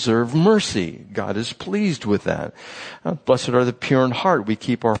don't deserve mercy. God is pleased with that. Blessed are the pure in heart. We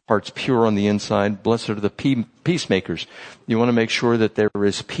keep our hearts pure on the inside. Blessed are the peacemakers. You want to make sure that there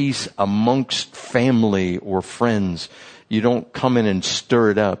is peace amongst family or friends. You don't come in and stir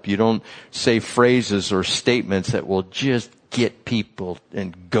it up. You don't say phrases or statements that will just get people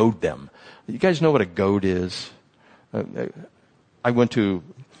and goad them. You guys know what a goad is? I went to,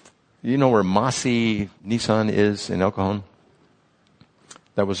 where Massey Nissan is in El Cajon?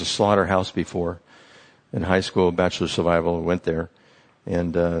 That was a slaughterhouse before. In high school, Bachelor of Survival, we went there.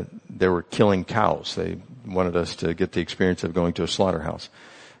 And they were killing cows. They wanted us to get the experience of going to a slaughterhouse.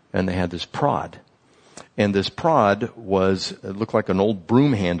 And they had this prod. And this prod it looked like an old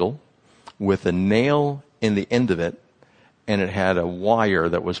broom handle with a nail in the end of it. And it had a wire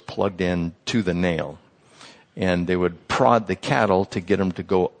that was plugged in to the nail. And they would prod the cattle to get them to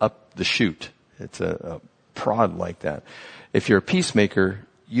go up the chute. It's a prod like that. If you're a peacemaker,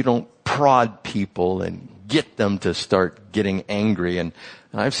 you don't prod people and get them to start getting angry. And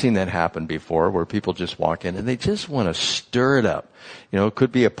I've seen that happen before where people just walk in and they just want to stir it up. It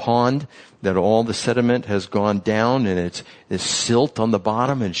could be a pond that all the sediment has gone down and it's silt on the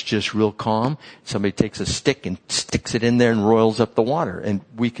bottom and it's just real calm. Somebody takes a stick and sticks it in there and roils up the water. And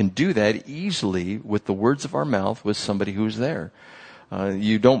we can do that easily with the words of our mouth with somebody who's there.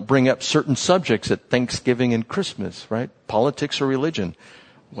 You don't bring up certain subjects at Thanksgiving and Christmas, right? Politics or religion.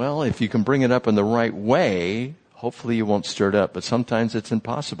 Well, if you can bring it up in the right way, hopefully you won't stir it up. But sometimes it's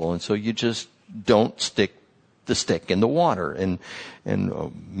impossible. And so you just don't stick the stick in the water and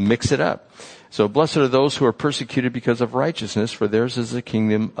mix it up. So blessed are those who are persecuted because of righteousness, for theirs is the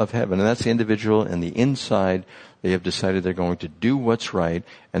kingdom of heaven. And that's the individual and the inside. They have decided they're going to do what's right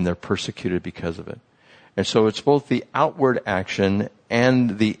and they're persecuted because of it. And so it's both the outward action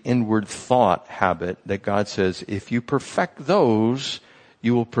and the inward thought habit that God says, if you perfect those,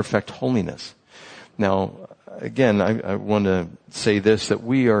 you will perfect holiness. Now, again, I want to say this, that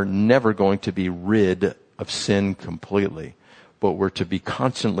we are never going to be rid of sin completely, but we're to be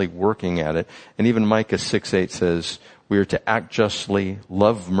constantly working at it. And even Micah 6:8 says, we are to act justly,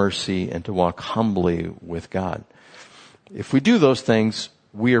 love mercy, and to walk humbly with God. If we do those things,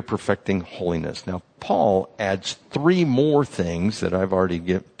 we are perfecting holiness. Now, Paul adds 3 more things that I have already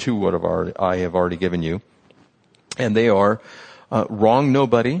given you. And they are, wrong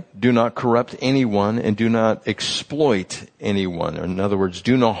nobody, do not corrupt anyone, and do not exploit anyone. In other words,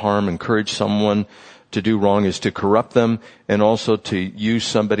 do no harm, encourage someone to do wrong is to corrupt them, and also to use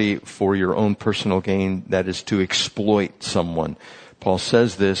somebody for your own personal gain, that is to exploit someone. Paul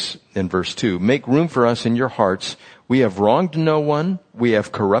says this in verse 2, make room for us in your hearts. We have wronged no one. We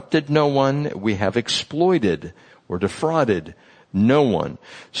have corrupted no one. We have exploited or defrauded no one.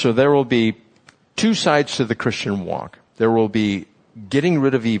 So there will be 2 sides to the Christian walk. There will be getting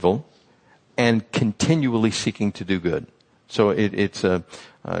rid of evil and continually seeking to do good. So it's a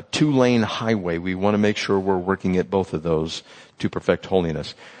 2-lane highway. We want to make sure we're working at both of those to perfect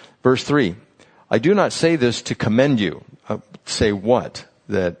holiness. Verse 3, I do not say this to commend you. Say what?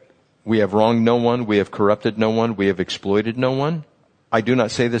 That we have wronged no one, we have corrupted no one, we have exploited no one. I do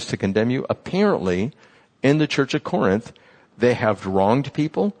not say this to condemn you. Apparently, in the church of Corinth, they have wronged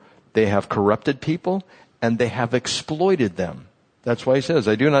people, they have corrupted people, and they have exploited them. That's why he says,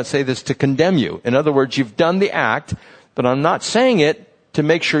 I do not say this to condemn you. In other words, you've done the act, but I'm not saying it to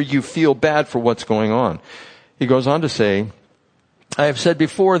make sure you feel bad for what's going on. He goes on to say, I have said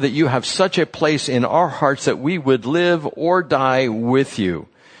before that you have such a place in our hearts that we would live or die with you.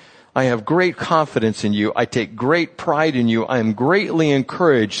 I have great confidence in you. I take great pride in you. I am greatly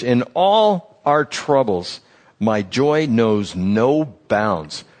encouraged in all our troubles. My joy knows no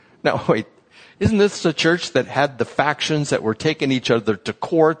bounds. Now, wait, isn't this a church that had the factions that were taking each other to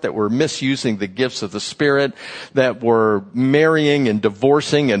court, that were misusing the gifts of the Spirit, that were marrying and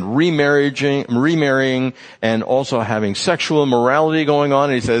divorcing and remarrying, and also having sexual immorality going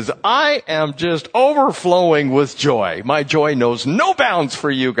on? And he says, I am just overflowing with joy. My joy knows no bounds for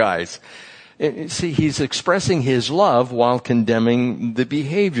you guys. See, he's expressing his love while condemning the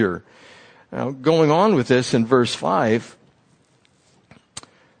behavior. Now, going on with this in verse 5,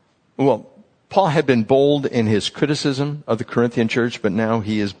 Paul had been bold in his criticism of the Corinthian church, but now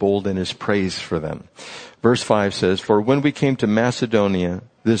he is bold in his praise for them. Verse 5 says, for when we came to Macedonia,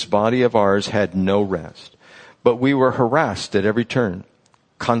 this body of ours had no rest, but we were harassed at every turn.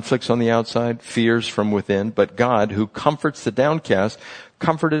 Conflicts on the outside, fears from within, but God, who comforts the downcast,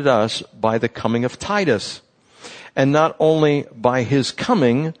 comforted us by the coming of Titus. And not only by his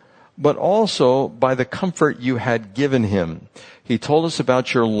coming, but also by the comfort you had given him. He told us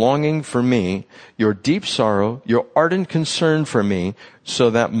about your longing for me, your deep sorrow, your ardent concern for me, so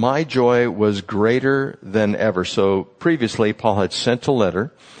that my joy was greater than ever. So previously, Paul had sent a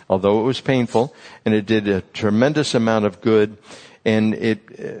letter, although it was painful, and it did a tremendous amount of good.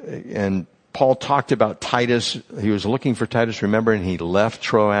 And Paul talked about Titus. He was looking for Titus, remember, and he left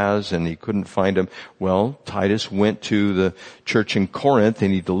Troas and he couldn't find him. Well, Titus went to the church in Corinth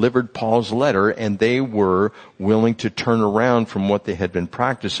and he delivered Paul's letter, and they were willing to turn around from what they had been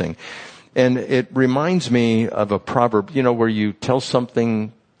practicing. And it reminds me of a proverb, where you tell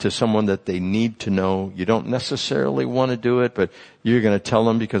something to someone that they need to know. You don't necessarily want to do it, but you're going to tell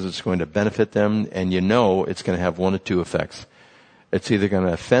them because it's going to benefit them, and it's going to have one of two effects. It's either going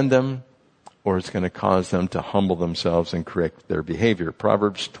to offend them, or it's going to cause them to humble themselves and correct their behavior.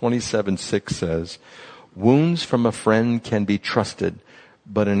 Proverbs 27:6 says, wounds from a friend can be trusted,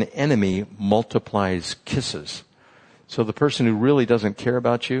 but an enemy multiplies kisses. So the person who really doesn't care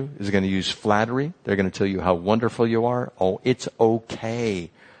about you is going to use flattery. They're going to tell you how wonderful you are. Oh, it's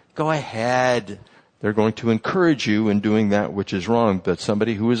okay. Go ahead. They're going to encourage you in doing that which is wrong. But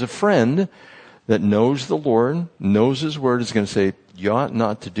somebody who is a friend that knows the Lord, knows his word, is going to say, you ought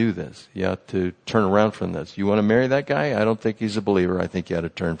not to do this. You ought to turn around from this. You want to marry that guy? I don't think he's a believer. I think you ought to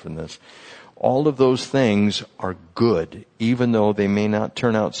turn from this. All of those things are good, even though they may not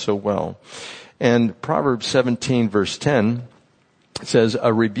turn out so well. And Proverbs 17 verse 10 says,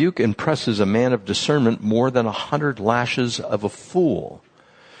 a rebuke impresses a man of discernment more than 100 lashes of a fool.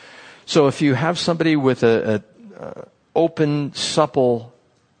 So if you have somebody with a open, supple,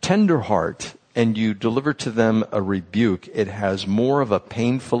 tender heart, and you deliver to them a rebuke, it has more of a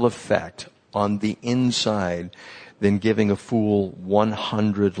painful effect on the inside than giving a fool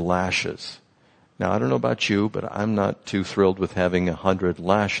 100 lashes. Now, I don't know about you, but I'm not too thrilled with having 100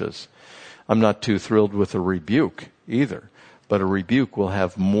 lashes. I'm not too thrilled with a rebuke either, but a rebuke will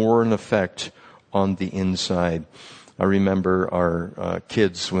have more an effect on the inside. I remember our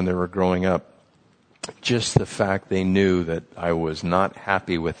kids when they were growing up, just the fact they knew that I was not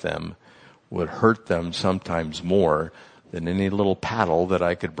happy with them would hurt them sometimes more than any little paddle that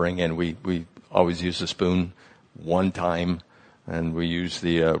I could bring in. We always use a spoon one time, and we use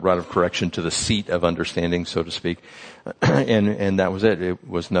the rod of correction to the seat of understanding, so to speak. and that was it. It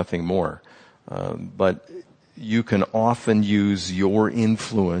was nothing more. But you can often use your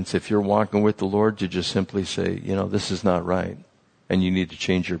influence, if you're walking with the Lord, to just simply say, this is not right, and you need to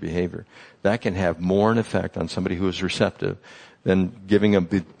change your behavior. That can have more an effect on somebody who is receptive than giving a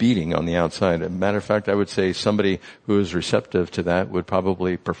beating on the outside. As a matter of fact, I would say somebody who is receptive to that would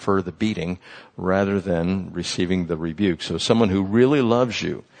probably prefer the beating rather than receiving the rebuke. So someone who really loves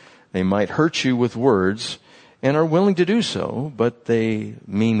you, they might hurt you with words and are willing to do so, but they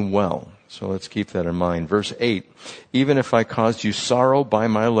mean well. So let's keep that in mind. Verse 8, even if I caused you sorrow by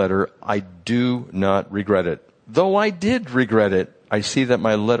my letter, I do not regret it. Though I did regret it, I see that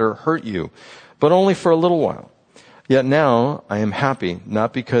my letter hurt you, but only for a little while. Yet now I am happy,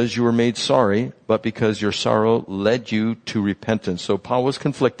 not because you were made sorry, but because your sorrow led you to repentance. So Paul was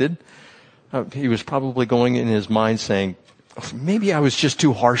conflicted. He was probably going in his mind saying, maybe I was just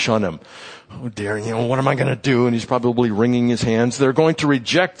too harsh on him. Oh dear, what am I going to do? And he's probably wringing his hands. They're going to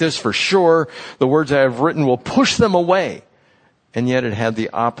reject this for sure. The words I have written will push them away. And yet it had the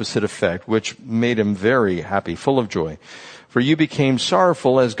opposite effect, which made him very happy, full of joy. For you became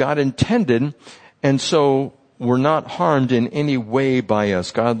sorrowful as God intended, and so were not harmed in any way by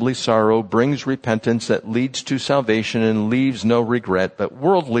us. Godly sorrow brings repentance that leads to salvation and leaves no regret, but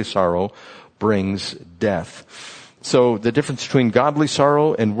worldly sorrow brings death. So the difference between godly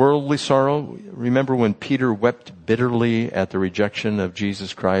sorrow and worldly sorrow, remember when Peter wept bitterly at the rejection of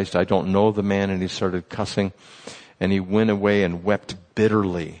Jesus Christ? I don't know the man, and he started cussing, and he went away and wept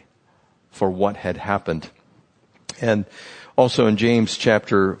bitterly for what had happened. And also in James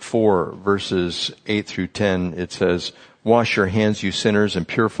chapter 4, verses 8 through 10, it says, "Wash your hands, you sinners, and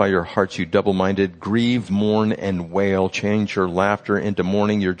purify your hearts, you double-minded. Grieve, mourn, and wail. Change your laughter into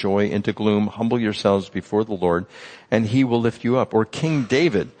mourning, your joy into gloom. Humble yourselves before the Lord, and he will lift you up." Or King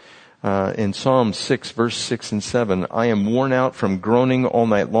David, in Psalm 6, verse 6 and 7, "I am worn out from groaning all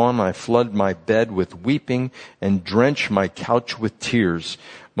night long. I flood my bed with weeping and drench my couch with tears.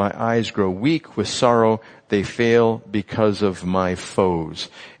 My eyes grow weak with sorrow. They fail because of my foes."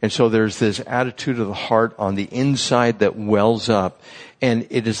 And so there's this attitude of the heart on the inside that wells up. And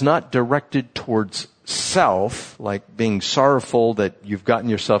it is not directed towards self, like being sorrowful that you've gotten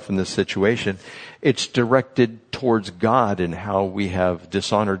yourself in this situation. It's directed towards God and how we have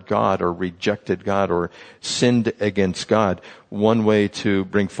dishonored God or rejected God or sinned against God. One way to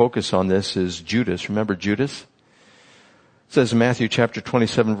bring focus on this is Judas. Remember Judas? It says in Matthew chapter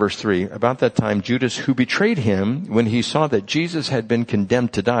 27 verse 3, "About that time Judas, who betrayed him, when he saw that Jesus had been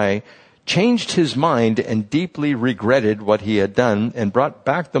condemned to die, changed his mind and deeply regretted what he had done and brought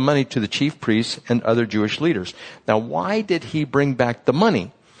back the money to the chief priests and other Jewish leaders." Now, why did he bring back the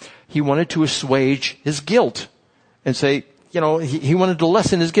money? He wanted to assuage his guilt and say, he wanted to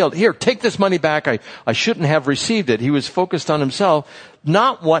lessen his guilt. Here, take this money back. I shouldn't have received it. He was focused on himself,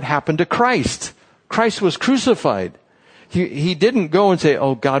 not what happened to Christ. Christ was crucified. He didn't go and say,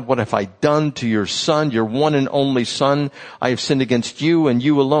 "Oh God, what have I done to your son, your one and only son? I have sinned against you and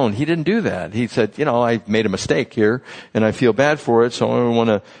you alone." He didn't do that. He said, I've made a mistake here and I feel bad for it, so I want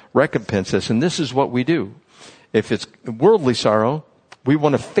to recompense this. And this is what we do. If it's worldly sorrow, we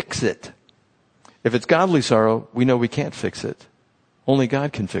want to fix it. If it's godly sorrow, we know we can't fix it. Only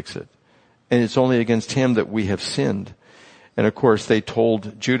God can fix it. And it's only against him that we have sinned. And of course, they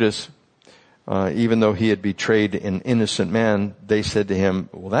told Judas, even though he had betrayed an innocent man, they said to him,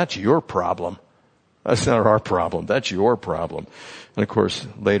 "Well, that's your problem. That's not our problem. That's your problem." And of course,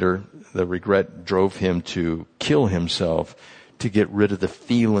 later, the regret drove him to kill himself to get rid of the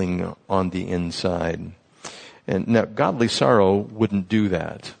feeling on the inside. And now, godly sorrow wouldn't do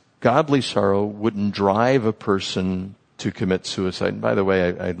that. Godly sorrow wouldn't drive a person to commit suicide. And by the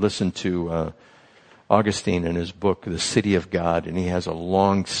way, I listened to Augustine in his book, The City of God, and he has a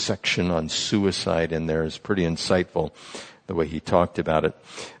long section on suicide in there. It's pretty insightful, the way he talked about it.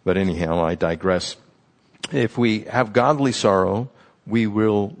 But anyhow, I digress. If we have godly sorrow, we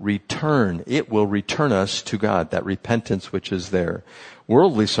will return. It will return us to God, that repentance which is there.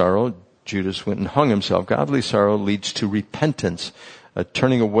 Worldly sorrow, Judas went and hung himself. Godly sorrow leads to repentance, a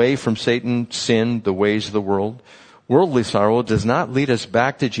turning away from Satan, sin, the ways of the world. Worldly sorrow does not lead us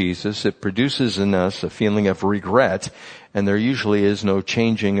back to Jesus. It produces in us a feeling of regret, and there usually is no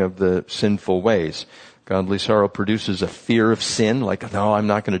changing of the sinful ways. Godly sorrow produces a fear of sin, like, no, I'm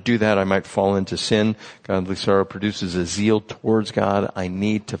not going to do that. I might fall into sin. Godly sorrow produces a zeal towards God. I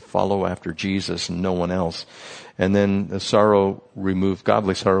need to follow after Jesus and no one else. And then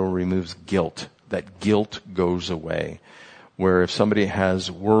godly sorrow removes guilt. That guilt goes away. Where if somebody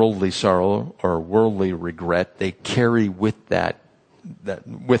has worldly sorrow or worldly regret, they carry with them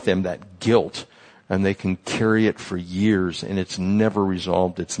that guilt, and they can carry it for years, and it's never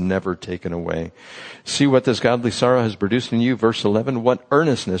resolved. It's never taken away. See what this godly sorrow has produced in you. Verse 11, what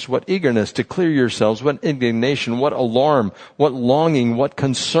earnestness, what eagerness to clear yourselves, what indignation, what alarm, what longing, what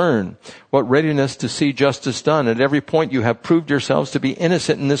concern, what readiness to see justice done. At every point you have proved yourselves to be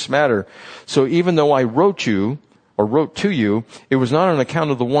innocent in this matter. So even though I wrote to you, it was not on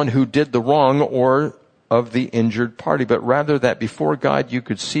account of the one who did the wrong or of the injured party, but rather that before God you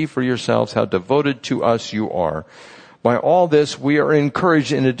could see for yourselves how devoted to us you are. By all this we are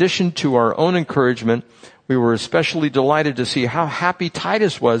encouraged. In addition to our own encouragement, we were especially delighted to see how happy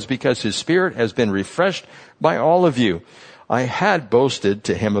Titus was because his spirit has been refreshed by all of you. I had boasted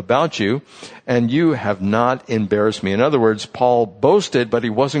to him about you, and you have not embarrassed me. In other words, Paul boasted, but he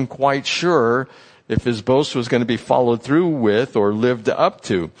wasn't quite sure if his boast was going to be followed through with or lived up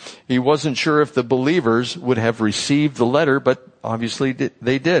to. He wasn't sure if the believers would have received the letter, but obviously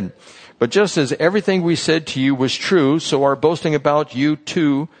they did. But just as everything we said to you was true, so our boasting about you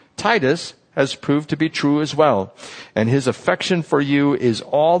too, Titus, has proved to be true as well. And his affection for you is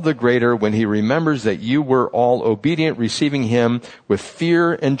all the greater when he remembers that you were all obedient, receiving him with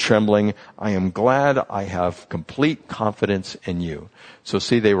fear and trembling. I am glad I have complete confidence in you. So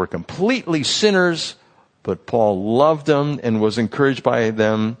see, they were completely sinners, but Paul loved them and was encouraged by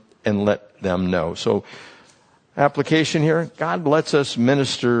them and let them know. So application here, God lets us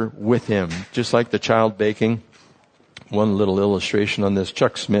minister with him, just like the child baking. One little illustration on this,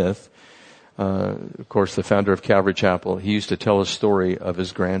 Chuck Smith, of course, the founder of Calvary Chapel, he used to tell a story of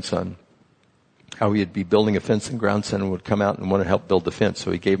his grandson, how he'd be building a fence and grandson would come out and want to help build the fence.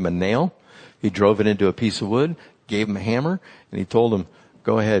 So he gave him a nail, he drove it into a piece of wood, gave him a hammer, and he told him,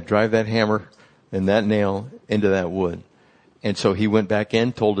 go ahead, drive that hammer and that nail into that wood. And so he went back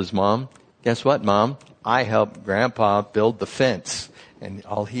in, told his mom, guess what, Mom? I helped Grandpa build the fence. And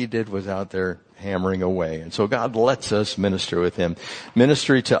all he did was out there hammering away. And so God lets us minister with him.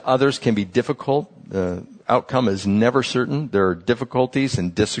 Ministry to others can be difficult. The outcome is never certain. There are difficulties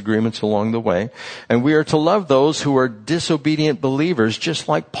and disagreements along the way. And we are to love those who are disobedient believers, just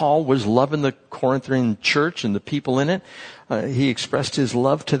like Paul was loving the Corinthian church and the people in it. He expressed his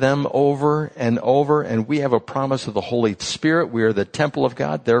love to them over and over, and we have a promise of the Holy Spirit. We are the temple of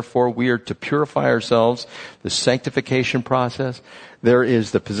God. Therefore, we are to purify ourselves, the sanctification process. There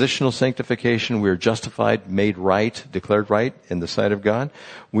is the positional sanctification. We are justified, made right, declared right in the sight of God.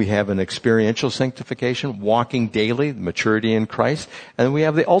 We have an experiential sanctification, walking daily, maturity in Christ. And we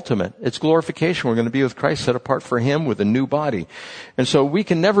have the ultimate. It's glorification. We're going to be with Christ, set apart for him with a new body. And so we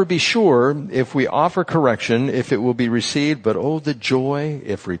can never be sure if we offer correction, if it will be received, but oh, the joy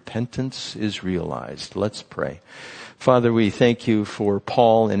if repentance is realized. Let's pray. Father, we thank you for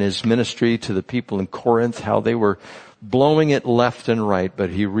Paul and his ministry to the people in Corinth, how they were blowing it left and right, but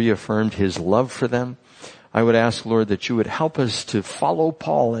he reaffirmed his love for them. I would ask, Lord, that you would help us to follow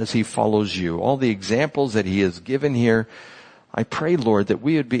Paul as he follows you. All the examples that he has given here, I pray, Lord, that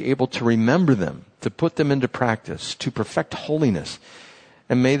we would be able to remember them, to put them into practice, to perfect holiness.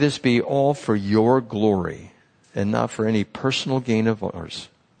 And may this be all for your glory and not for any personal gain of ours.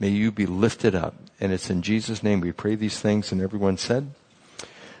 May you be lifted up. And it's in Jesus' name we pray these things. And everyone said,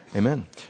 amen.